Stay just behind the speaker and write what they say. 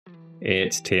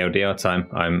It's TLDR time.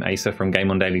 I'm Asa from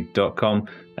Gameondaily.com,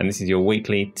 and this is your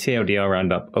weekly TLDR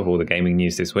roundup of all the gaming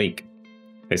news this week.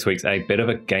 This week's a bit of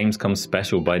a Gamescom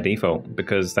special by default,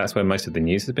 because that's where most of the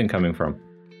news has been coming from.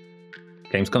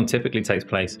 Gamescom typically takes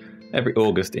place every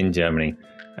August in Germany,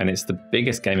 and it's the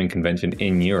biggest gaming convention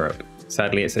in Europe.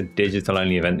 Sadly, it's a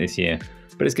digital-only event this year,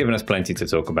 but it's given us plenty to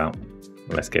talk about.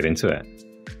 Let's get into it.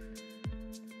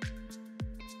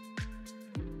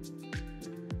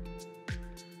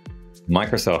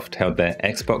 Microsoft held their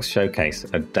Xbox showcase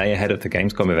a day ahead of the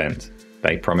Gamescom event.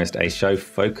 They promised a show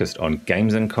focused on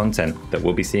games and content that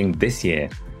we'll be seeing this year,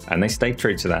 and they stayed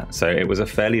true to that, so it was a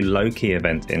fairly low-key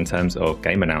event in terms of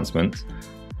game announcements.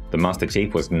 The Master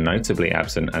Chief was notably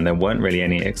absent, and there weren't really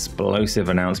any explosive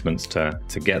announcements to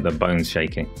get the bones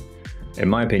shaking. In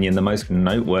my opinion, the most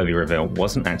noteworthy reveal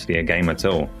wasn't actually a game at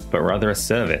all, but rather a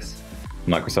service.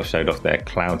 Microsoft showed off their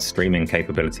cloud streaming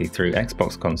capability through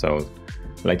Xbox consoles.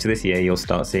 Later this year, you'll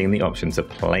start seeing the option to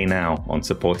play now on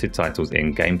supported titles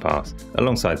in Game Pass,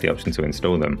 alongside the option to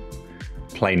install them.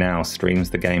 Play Now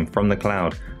streams the game from the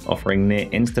cloud, offering near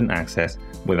instant access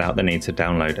without the need to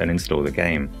download and install the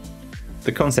game.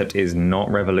 The concept is not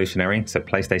revolutionary, so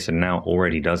PlayStation Now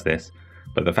already does this,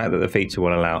 but the fact that the feature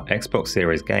will allow Xbox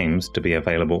Series games to be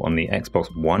available on the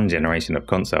Xbox One generation of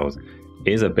consoles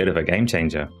is a bit of a game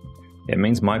changer. It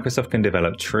means Microsoft can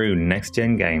develop true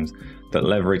next-gen games that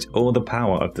leverage all the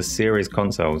power of the Series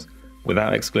consoles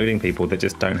without excluding people that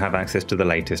just don't have access to the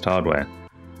latest hardware.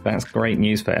 That's great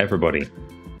news for everybody.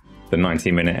 The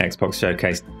 90-minute Xbox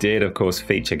showcase did of course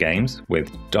feature games, with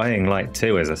Dying Light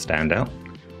 2 as a standout.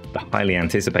 The highly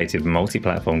anticipated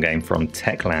multi-platform game from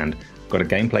Techland got a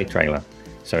gameplay trailer,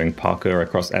 showing parkour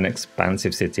across an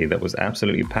expansive city that was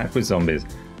absolutely packed with zombies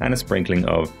and a sprinkling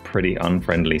of pretty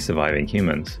unfriendly surviving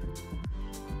humans.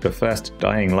 The first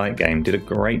Dying Light game did a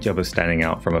great job of standing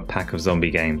out from a pack of zombie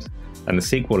games, and the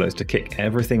sequel looks to kick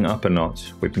everything up a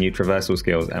notch with new traversal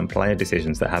skills and player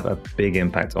decisions that have a big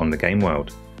impact on the game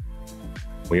world.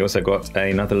 We also got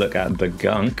another look at The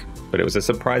Gunk, but it was a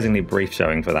surprisingly brief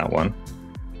showing for that one.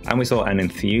 And we saw an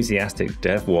enthusiastic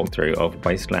dev walkthrough of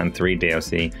Wasteland 3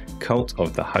 DLC Cult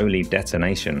of the Holy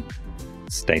Detonation.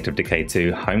 State of Decay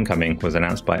 2 Homecoming was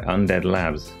announced by Undead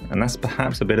Labs, and that's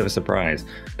perhaps a bit of a surprise,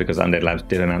 because Undead Labs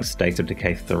did announce State of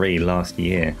Decay 3 last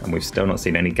year, and we've still not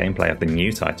seen any gameplay of the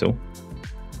new title.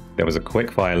 There was a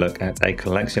quick-fire look at a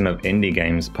collection of indie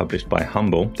games published by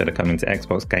Humble that are coming to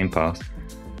Xbox Game Pass,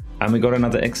 and we got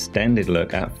another extended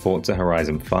look at Forza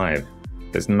Horizon 5.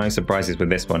 There's no surprises with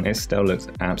this one, it still looks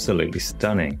absolutely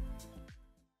stunning.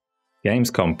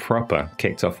 Gamescom proper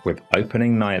kicked off with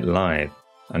Opening Night Live,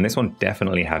 and this one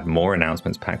definitely had more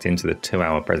announcements packed into the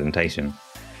 2-hour presentation.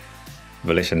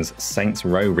 Volition's Saints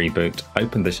Row reboot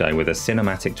opened the show with a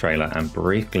cinematic trailer and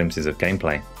brief glimpses of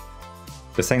gameplay.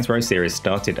 The Saints Row series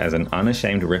started as an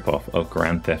unashamed rip-off of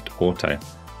Grand Theft Auto,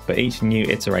 but each new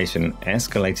iteration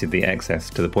escalated the excess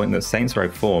to the point that Saints Row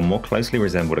 4 more closely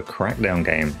resembled a Crackdown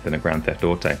game than a Grand Theft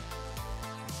Auto.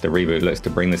 The reboot looks to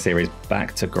bring the series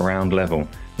back to ground level,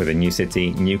 with a new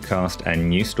city, new cast and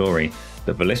new story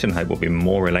that Volition hope will be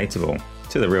more relatable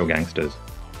to the real gangsters.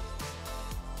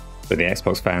 For the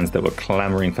Xbox fans that were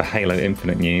clamouring for Halo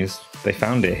Infinite news, they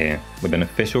found it here, with an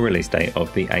official release date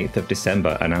of the 8th of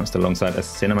December announced alongside a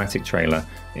cinematic trailer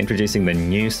introducing the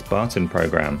new Spartan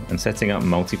program and setting up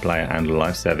multiplayer and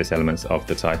live service elements of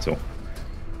the title.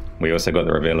 We also got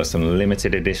the reveal of some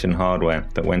limited edition hardware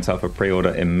that went up for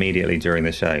pre-order immediately during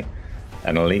the show.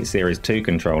 An Elite Series 2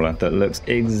 controller that looks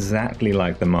exactly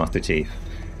like the Master Chief,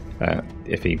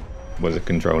 if he was a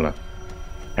controller,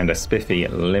 and a spiffy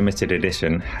limited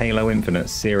edition Halo Infinite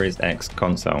Series X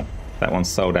console. That one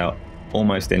sold out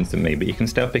almost instantly, but you can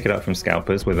still pick it up from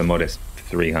scalpers with a modest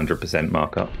 300%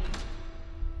 markup.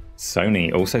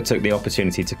 Sony also took the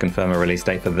opportunity to confirm a release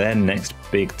date for their next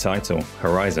big title,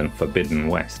 Horizon Forbidden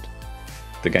West.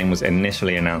 The game was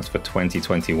initially announced for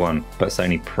 2021, but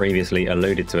Sony previously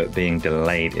alluded to it being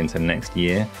delayed into next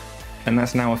year, and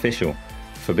that's now official.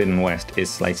 Forbidden West is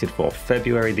slated for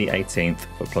February the 18th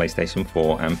for PlayStation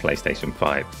 4 and PlayStation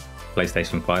 5.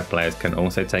 PlayStation 5 players can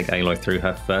also take Aloy through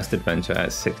her first adventure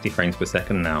at 60 frames per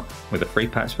second now, with a free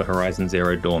patch for Horizon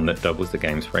Zero Dawn that doubles the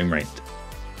game's frame rate.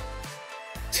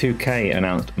 2K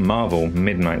announced Marvel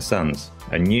Midnight Suns,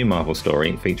 a new Marvel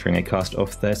story featuring a cast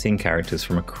of 13 characters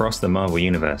from across the Marvel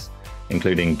Universe,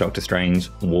 including Doctor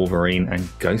Strange, Wolverine and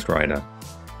Ghost Rider.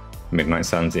 Midnight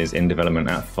Suns is in development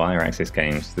at Firaxis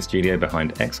Games, the studio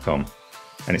behind XCOM,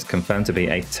 and it's confirmed to be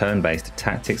a turn-based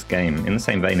tactics game in the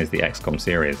same vein as the XCOM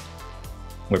series.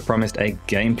 We're promised a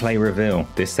gameplay reveal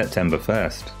this September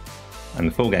 1st, and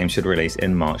the full game should release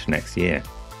in March next year.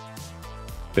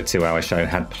 The 2-hour show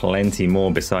had plenty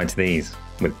more besides these,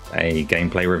 with a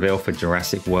gameplay reveal for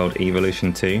Jurassic World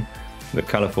Evolution 2, the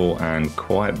colourful and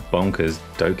quite bonkers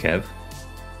Dokev,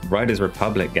 Riders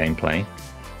Republic gameplay,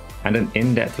 and an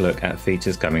in-depth look at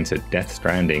features coming to Death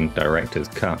Stranding Director's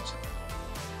Cut.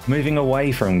 Moving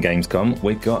away from Gamescom,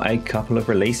 we've got a couple of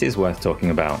releases worth talking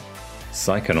about.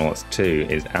 Psychonauts 2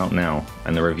 is out now,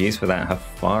 and the reviews for that have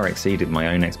far exceeded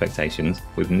my own expectations,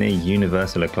 with near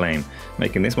universal acclaim,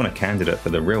 making this one a candidate for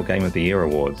the Real Game of the Year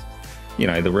awards. You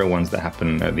know, the real ones that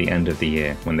happen at the end of the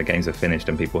year, when the games are finished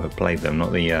and people have played them,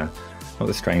 not the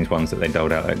strange ones that they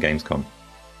doled out at Gamescom.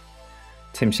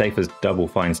 Tim Schafer's Double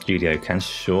Fine studio can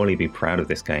surely be proud of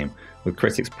this game, with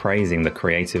critics praising the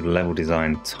creative level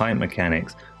design, tight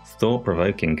mechanics,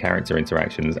 thought-provoking character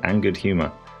interactions, and good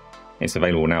humour. It's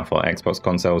available now for Xbox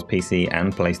consoles, PC,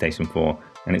 and PlayStation 4,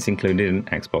 and it's included in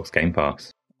Xbox Game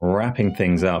Pass. Wrapping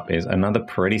things up is another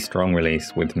pretty strong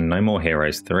release with No More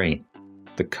Heroes 3.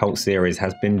 The cult series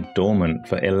has been dormant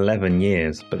for 11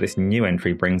 years, but this new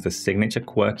entry brings the signature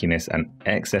quirkiness and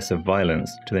excess of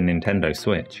violence to the Nintendo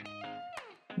Switch.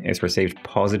 It's received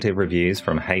positive reviews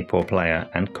from Hey Poor Player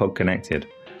and COG Connected.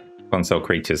 Console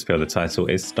creatures feel the title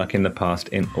is stuck in the past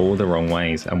in all the wrong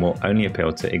ways and will only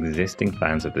appeal to existing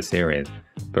fans of the series.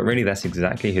 But really, that's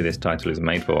exactly who this title is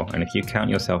made for, and if you count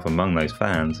yourself among those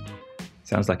fans, it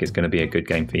sounds like it's going to be a good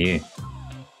game for you.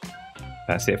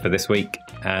 That's it for this week.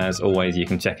 As always, you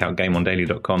can check out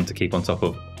Gameondaily.com to keep on top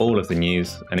of all of the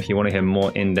news, and if you want to hear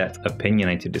more in-depth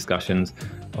opinionated discussions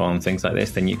on things like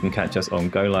this, then you can catch us on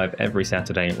Go Live every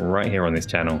Saturday right here on this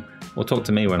channel, or talk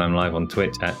to me when I'm live on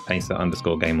Twitch at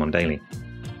Pacer_Gameondaily.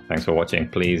 Thanks for watching.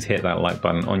 Please hit that like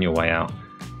button on your way out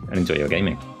and enjoy your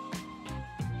gaming.